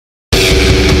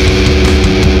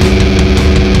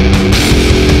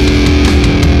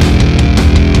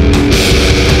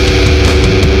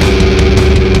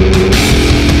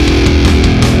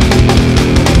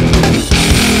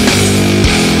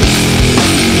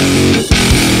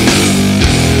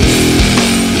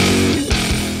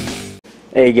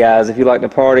Hey guys, if you like to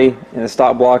party and the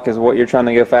stock block is what you're trying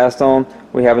to go fast on,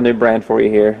 we have a new brand for you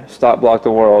here, Stock Block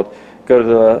the World. Go to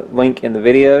the link in the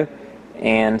video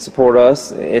and support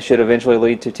us. It should eventually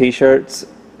lead to t-shirts,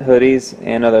 hoodies,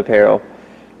 and other apparel.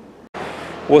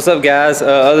 What's up guys?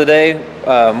 Other day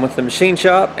with the machine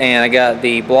shop, and I got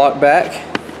the block back.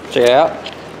 Check it out.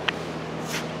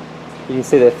 You can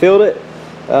see they filled it.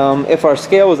 If our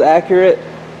scale was accurate,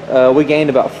 we gained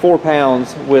about 4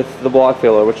 pounds with the block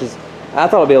filler, which is, I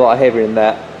thought it'd be a lot heavier than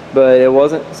that, but it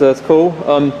wasn't, so that's cool.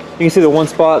 You can see the one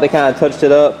spot they kind of touched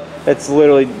it up. That's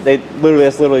literally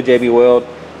JB Weld,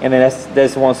 and then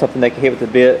that's one something they can hit with the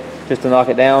bit just to knock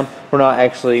it down. We're not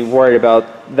actually worried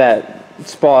about that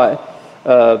spot,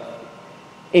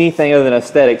 anything other than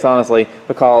aesthetics, honestly,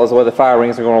 because the way the fire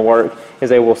rings are going to work is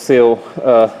they will seal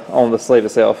on the sleeve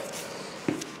itself.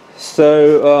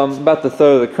 So I'm about to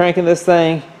throw the crank in this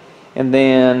thing, and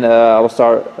then I will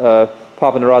start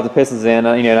popping the rods and pistons in.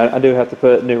 I do have to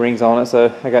put new rings on it,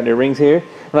 so I got new rings here.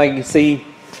 And like you can see,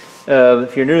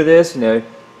 if you're new to this,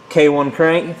 K1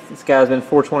 crank. This guy's been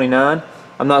 429.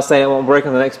 I'm not saying it won't break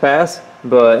on the next pass,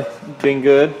 but been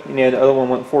good. The other one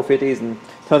went 450s and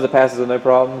tons of passes with no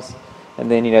problems.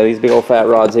 And then these big old fat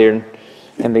rods here,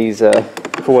 and these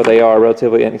for what they are,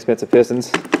 relatively inexpensive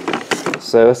pistons.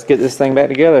 So let's get this thing back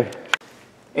together.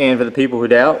 And for the people who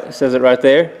doubt, it says it right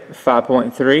there,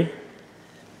 5.3.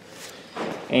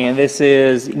 And this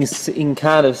is, you can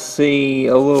kind of see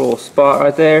a little spot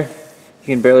right there. You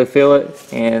can barely feel it,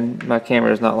 and my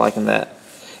camera is not liking that.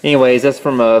 Anyways, that's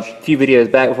from a few videos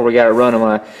back before we got it running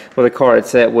with a car had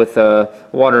set with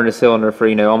water in the cylinder for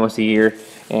almost a year,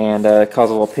 and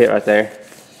caused a little pit right there.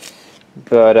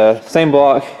 But same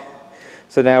block,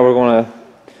 so now we're going to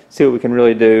see what we can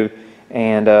really do,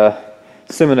 and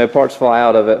assuming no parts fly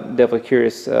out of it, definitely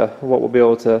curious what we'll be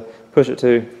able to push it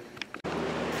to.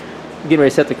 Getting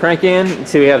ready to set the crank in. You can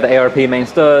see we have the ARP main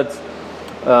studs,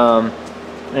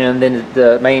 and then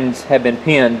the mains have been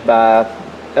pinned by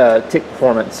Tick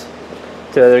Performance.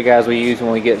 To the other guys we use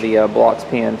when we get the blocks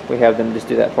pinned, we have them just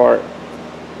do that part.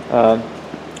 You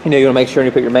want to make sure when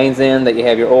you put your mains in that you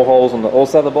have your oil holes on the oil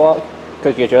side of the block,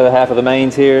 because you get your other half of the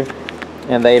mains here,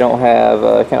 and they don't have,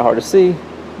 kind of hard to see,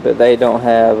 but they don't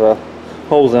have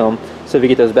holes in them. So if you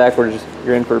get those backwards,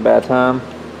 you're in for a bad time.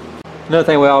 Another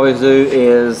thing we always do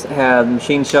is have the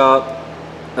machine shop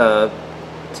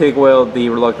TIG weld the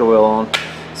reluctor wheel on,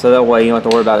 so that way you don't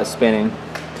have to worry about it spinning.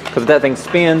 Because if that thing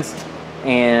spins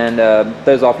and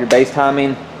throws off your base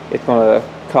timing, it's going to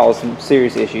cause some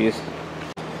serious issues.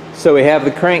 So we have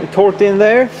the crank torqued in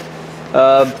there.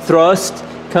 Thrust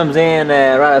comes in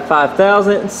right at 5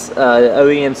 thousandths.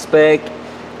 OEM spec.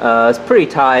 It's pretty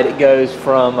tight. It goes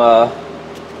from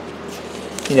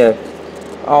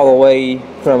all the way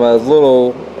from as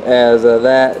little as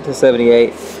that to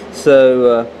 78.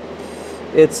 So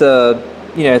it's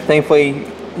thankfully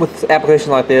with applications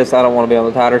like this, I don't want to be on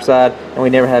the tighter side, and we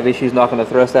never have issues knocking the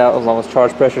thrust out as long as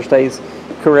charge pressure stays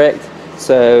correct.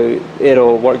 So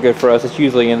it'll work good for us. It's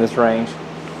usually in this range,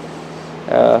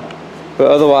 but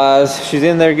otherwise she's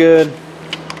in there good.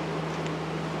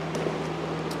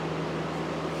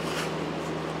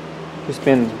 She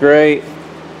spins great.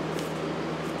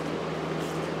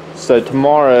 So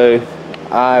tomorrow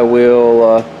I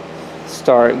will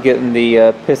start getting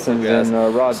the pistons and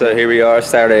rods. So here we are,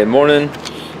 Saturday morning,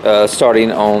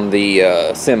 starting on the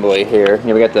assembly here.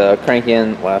 We got the crank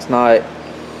in last night.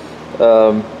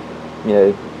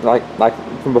 Like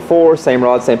from before, same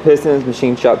rods, same pistons.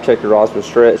 Machine shop checked the rods for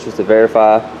stretch just to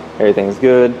verify everything's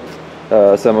good.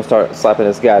 So I'm gonna start slapping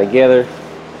this guy together.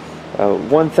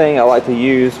 One thing I like to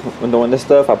use when doing this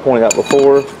stuff, I pointed out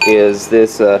before, is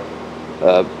this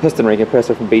piston ring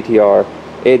compressor from BTR.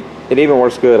 It even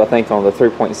works good, I think, on the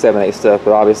 3.78 stuff,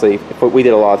 but obviously if we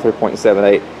did a lot of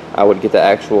 3.78, I would get the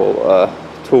actual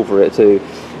tool for it too.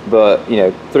 But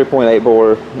 3.8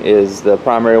 bore is the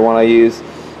primary one I use,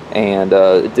 and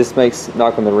it just makes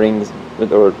knocking the rings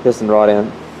or piston rod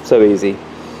in so easy.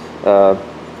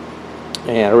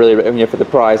 And really, for the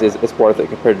price, it's worth it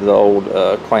compared to the old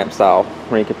clamp style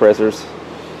ring compressors.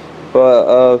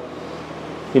 But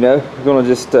we're going to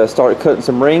just start cutting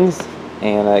some rings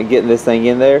and getting this thing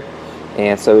in there,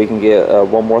 and so we can get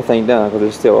one more thing done, because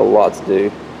there's still a lot to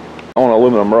do. On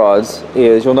aluminum rods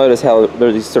is, you'll notice how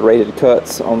there's these serrated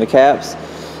cuts on the caps,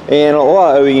 and a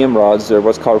lot of OEM rods are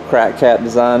what's called crack cap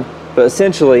design, but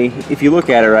essentially if you look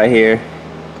at it right here,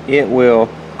 it will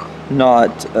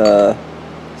not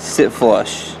sit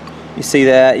flush. You see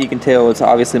that? You can tell it's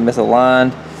obviously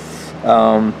misaligned.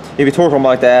 If you torque them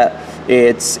like that,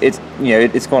 it's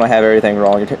going to have everything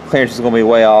wrong. Your clearance is going to be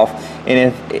way off,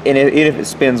 and even if it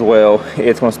spins well,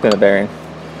 it's going to spin a bearing.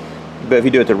 but if you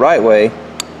do it the right way,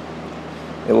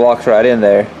 it locks right in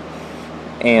there,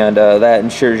 and that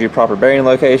ensures you proper bearing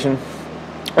location.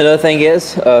 Another thing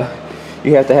is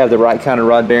you have to have the right kind of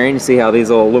rod bearing. You see how these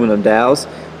little aluminum dowels,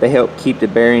 they help keep the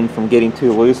bearing from getting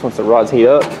too loose once the rods heat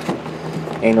up.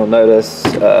 And you'll notice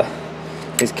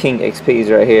these King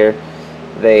XPs right here,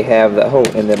 they have that hole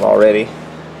in them already.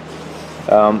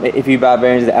 If you buy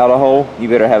bearings out of hole, you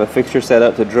better have a fixture set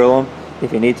up to drill them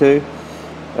if you need to.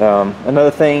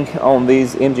 Another thing on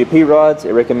these MGP rods,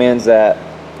 it recommends that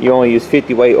you only use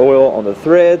 50 weight oil on the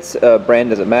threads. Brand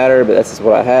doesn't matter, but that's just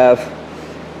what I have.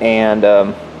 And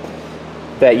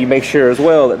that you make sure as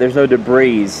well that there's no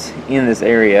debris in this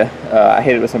area. I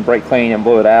hit it with some brake clean and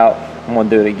blew it out. I'm going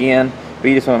to do it again, but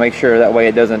you just want to make sure that way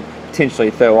it doesn't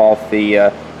potentially throw off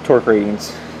the torque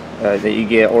readings that you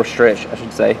get, or stretch I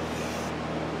should say.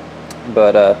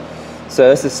 But so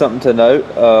this is something to note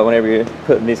whenever you're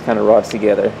putting these kind of rods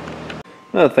together.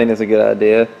 Another thing that's a good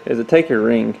idea is to take your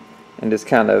ring and just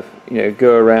kind of, you know,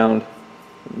 go around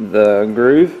the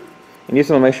groove, and you just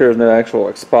want to make sure there's no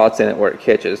actual spots in it where it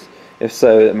catches. If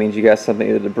so, that means you got something,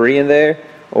 either debris in there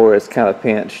or it's kind of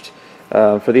pinched.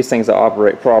 For these things to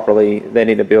operate properly, they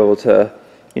need to be able to,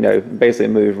 you know, basically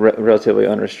move relatively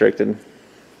unrestricted.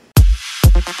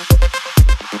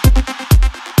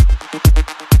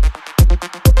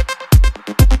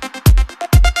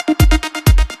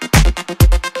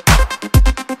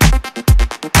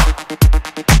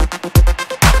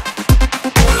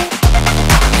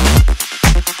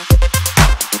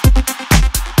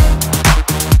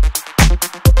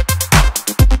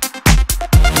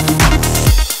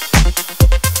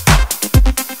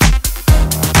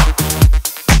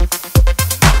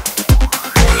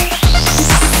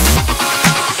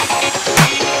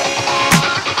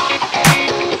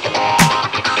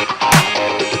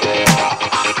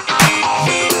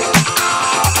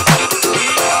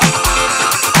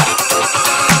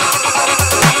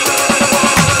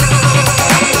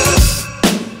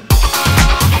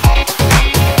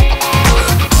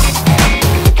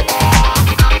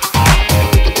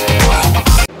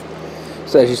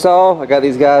 So as you saw, I got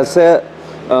these guys set.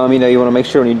 You know, you want to make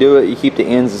sure when you do it, you keep the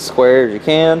ends as square as you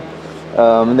can.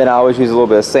 And then I always use a little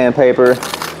bit of sandpaper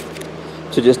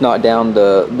to just knock down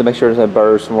to make sure there's no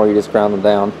burrs from where you just ground them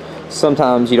down.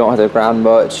 Sometimes you don't have to ground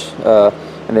much,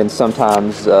 and then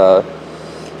sometimes,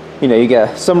 you know, you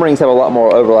got some rings have a lot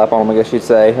more overlap on them, I guess you'd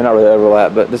say. They're not really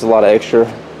overlap, but there's a lot of extra.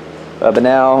 But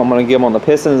now I'm going to give them on the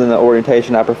pistons in the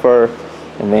orientation I prefer,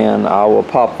 and then I will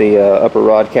pop the upper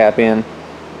rod cap in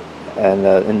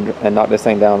and knock this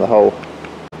thing down the hole.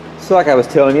 So like I was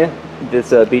telling you,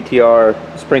 this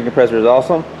BTR spring compressor is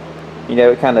awesome. You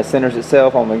know, it kind of centers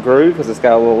itself on the groove because it's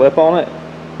got a little lip on it.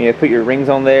 You know, put your rings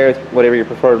on there, whatever your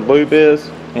preferred lube is,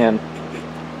 and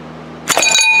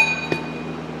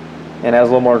that was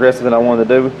a little more aggressive than I wanted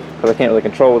to do because I can't really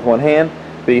control with one hand,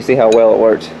 but you see how well it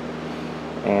works.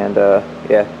 And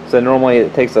yeah, so normally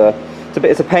it takes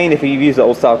it's a pain if you've used the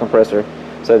old style compressor.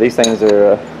 So these things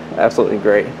are absolutely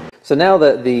great. So now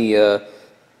that the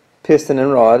piston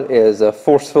and rod is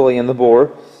forcefully in the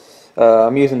bore,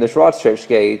 I'm using this rod stretch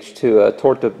gauge to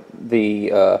torque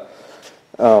the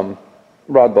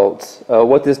rod bolts.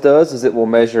 What this does is it will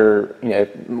measure, you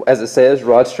know, as it says,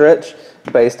 rod stretch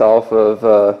based off of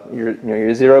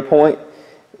your 0 point,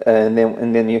 and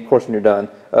then of course when you're done,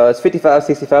 it's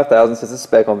 65 thousandths is the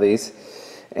spec on these,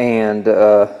 and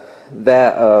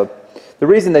the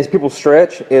reason these people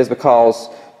stretch is because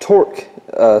torque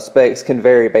specs can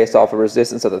vary based off of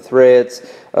resistance of the threads,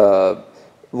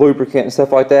 lubricant and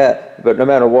stuff like that, but no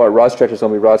matter what, rod stretch is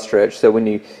going to be rod stretch. So when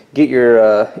you get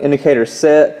your indicator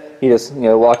set, you just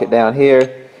lock it down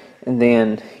here, and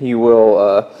then you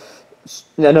will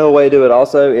another way to do it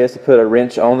also is to put a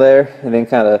wrench on there, and then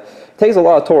kind of takes a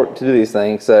lot of torque to do these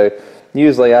things. So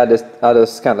usually I just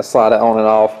kind of slide it on and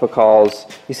off, because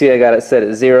you see I got it set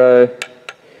at 0,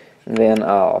 and then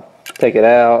I'll take it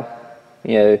out,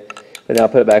 and then I'll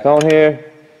put it back on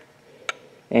here,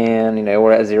 and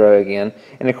we're at 0 again.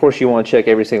 And of course you want to check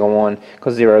every single one,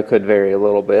 because 0 could vary a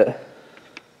little bit.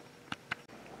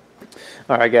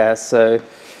 Alright guys, so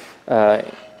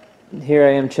here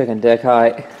I am checking deck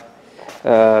height.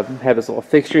 Have this little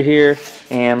fixture here,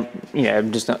 and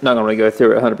I'm just not going to really go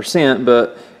through it 100%,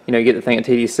 but get the thing at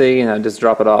TDC and I just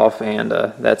drop it off, and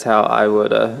that's how I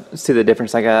would see the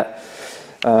difference I got.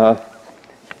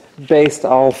 Based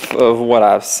off of what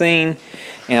I've seen,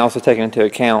 and also taking into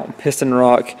account piston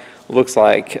rock, looks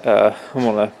like I'm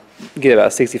going to get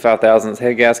about 65 thousandths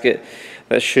head gasket.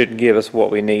 That should give us what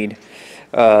we need.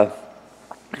 The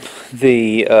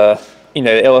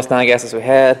LS9 gaskets we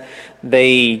had,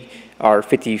 they are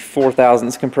 54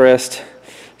 thousandths compressed,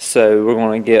 So we're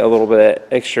going to get a little bit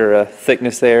extra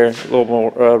thickness there, a little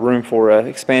more room for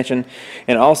expansion,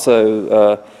 and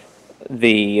also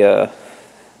the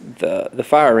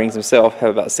fire rings themselves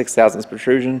have about 6 thousandths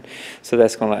protrusion, so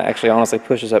that's going to actually honestly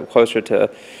push us up closer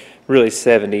to really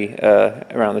 70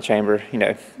 around the chamber, you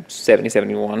know, 70,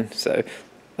 71. So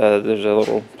there's a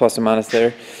little plus or minus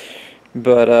there,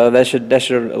 but that should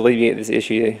alleviate this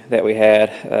issue that we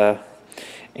had,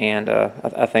 and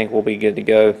I think we'll be good to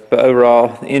go. But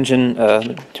overall, the engine,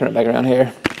 turn it back around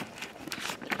here.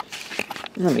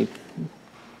 Let me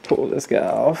pull this guy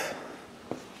off.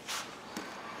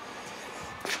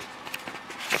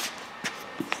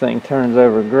 This thing turns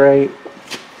over great.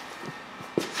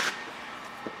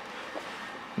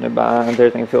 No binds,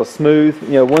 everything feels smooth.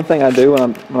 You know, one thing I do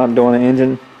when I'm doing the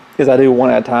engine is I do one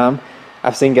at a time.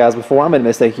 I've seen guys before, I made a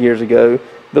mistake years ago.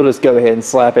 They'll just go ahead and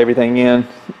slap everything in,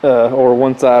 or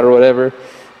one side or whatever,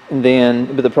 and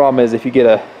then. But the problem is if you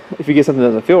get something that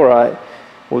doesn't feel right,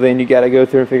 well then you got to go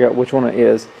through and figure out which one it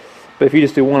is. But if you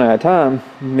just do one at a time,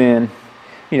 then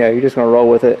you know you're just going to roll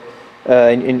with it,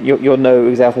 and you'll know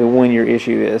exactly when your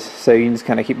issue is. So you can just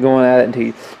kind of keep going at it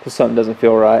until something doesn't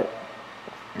feel right.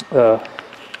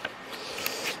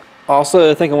 Also,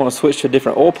 I think I want to switch to a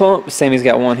different oil pump. Sammy's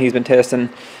got one he's been testing,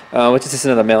 which is just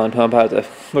another Mellon pump. I have to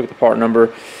look at the part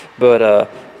number, but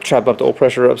try to bump the oil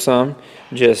pressure up some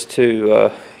just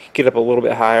to get up a little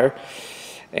bit higher.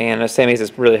 And Sammy's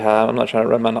is really high. I'm not trying to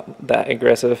run mine that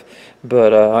aggressive,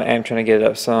 but I am trying to get it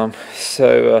up some.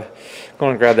 So I'm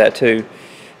going to grab that too.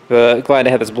 But glad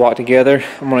to have this block together.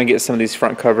 I'm going to get some of these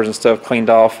front covers and stuff cleaned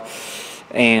off,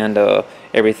 and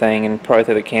everything, and probably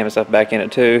throw the cam and stuff back in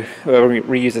it too. We'll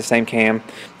reuse the same cam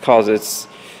because it's,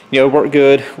 you know, worked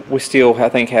good. We still, I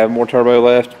think, have more turbo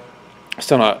left.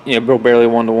 Still not, you know, barely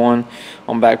 1-to-1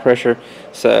 on back pressure.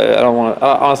 So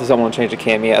I honestly don't want to change the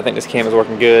cam yet. I think this cam is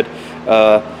working good,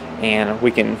 and we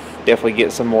can definitely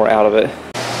get some more out of it.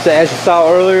 So as you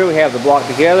saw earlier, we have the block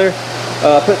together.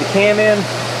 Put the cam in,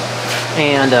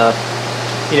 and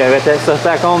you know, got that stuff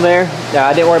back on there.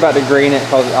 I didn't worry about degreasing it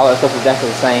because all that stuff is exactly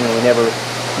the same, and we never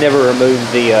removed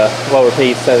the lower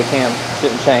piece, so the cam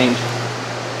didn't change.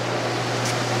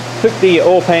 Took the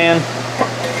oil pan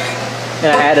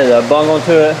and I added a bung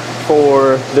onto it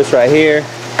for this right here.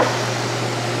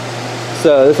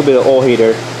 So this will be the oil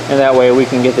heater, and that way we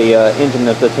can get the engine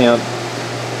up to temp,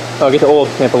 get the oil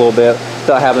to temp a little bit,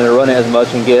 without having to run it as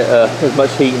much and get as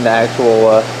much heat in the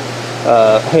actual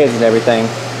heads and everything.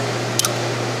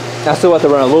 I still have to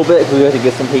run a little bit because we have to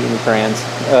get some heat in the trans.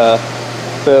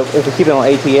 But if we keep it on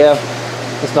ATF,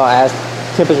 it's not as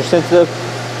temperature sensitive.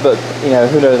 But you know,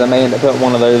 who knows? I may end up putting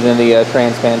one of those in the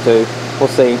trans fan too. We'll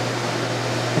see.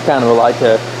 I kind of would like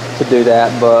to do that,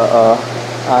 but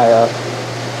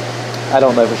I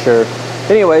don't know for sure.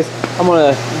 Anyways, I'm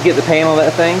gonna get the pan on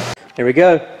that thing. Here we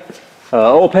go.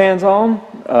 Oil pan's on.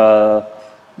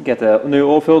 Got the new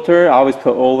oil filter. I always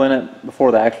put oil in it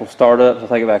before the actual startup, so I'll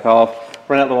take it back off.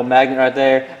 Run that little magnet right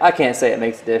there. I can't say it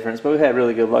makes a difference, but we've had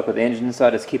really good luck with the engine, so I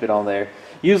just keep it on there.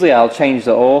 Usually I'll change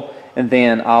the oil, and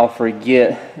then I'll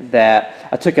forget that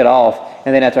I took it off,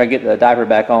 and then after I get the diaper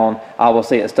back on, I will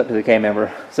see it stuck to the K-member.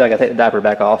 So I gotta take the diaper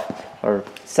back off, or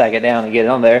sag it down and get it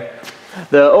on there.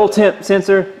 The oil temp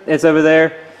sensor, it's over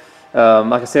there.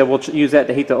 Like I said, we'll use that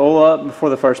to heat the oil up before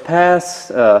the first pass.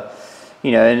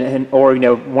 You know, or you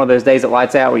know, one of those days it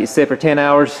lights out where you sit for 10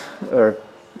 hours, or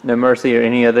no mercy, or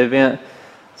any other event.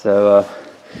 So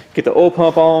get the oil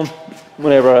pump on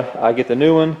whenever I get the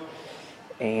new one,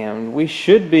 and we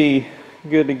should be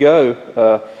good to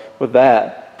go with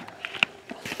that.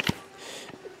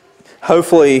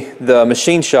 Hopefully the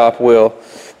machine shop will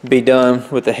be done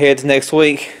with the heads next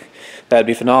week. That'd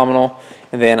be phenomenal,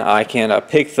 and then I can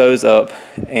pick those up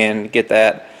and get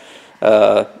that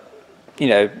you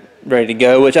know, ready to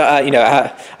go. Which I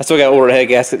still got to order head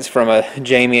gaskets from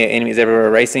Jamie at Enemies Everywhere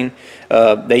Racing.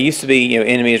 They used to be, you know,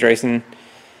 Enemies Racing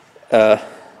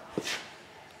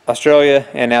Australia,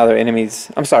 and now they're Enemies.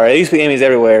 I'm sorry, they used to be Enemies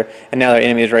Everywhere, and now they're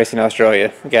Enemies Racing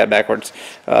Australia. We got it backwards.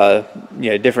 You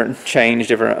know, different change,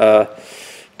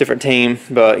 different team,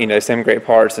 but you know, same great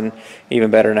parts and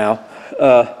even better now.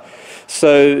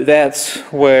 So that's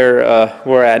where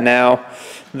we're at now,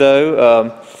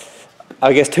 though.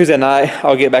 I guess Tuesday night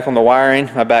I'll get back on the wiring.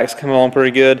 My back's coming along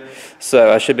pretty good,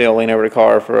 so I should be able to lean over the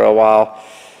car for a while,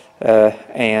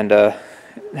 and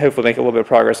hopefully make a little bit of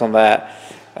progress on that.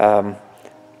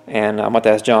 And I'm about to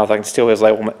ask John if I can steal his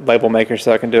label maker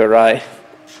so I can do it right.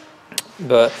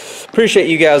 But appreciate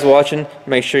you guys watching.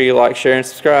 Make sure you like, share, and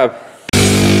subscribe.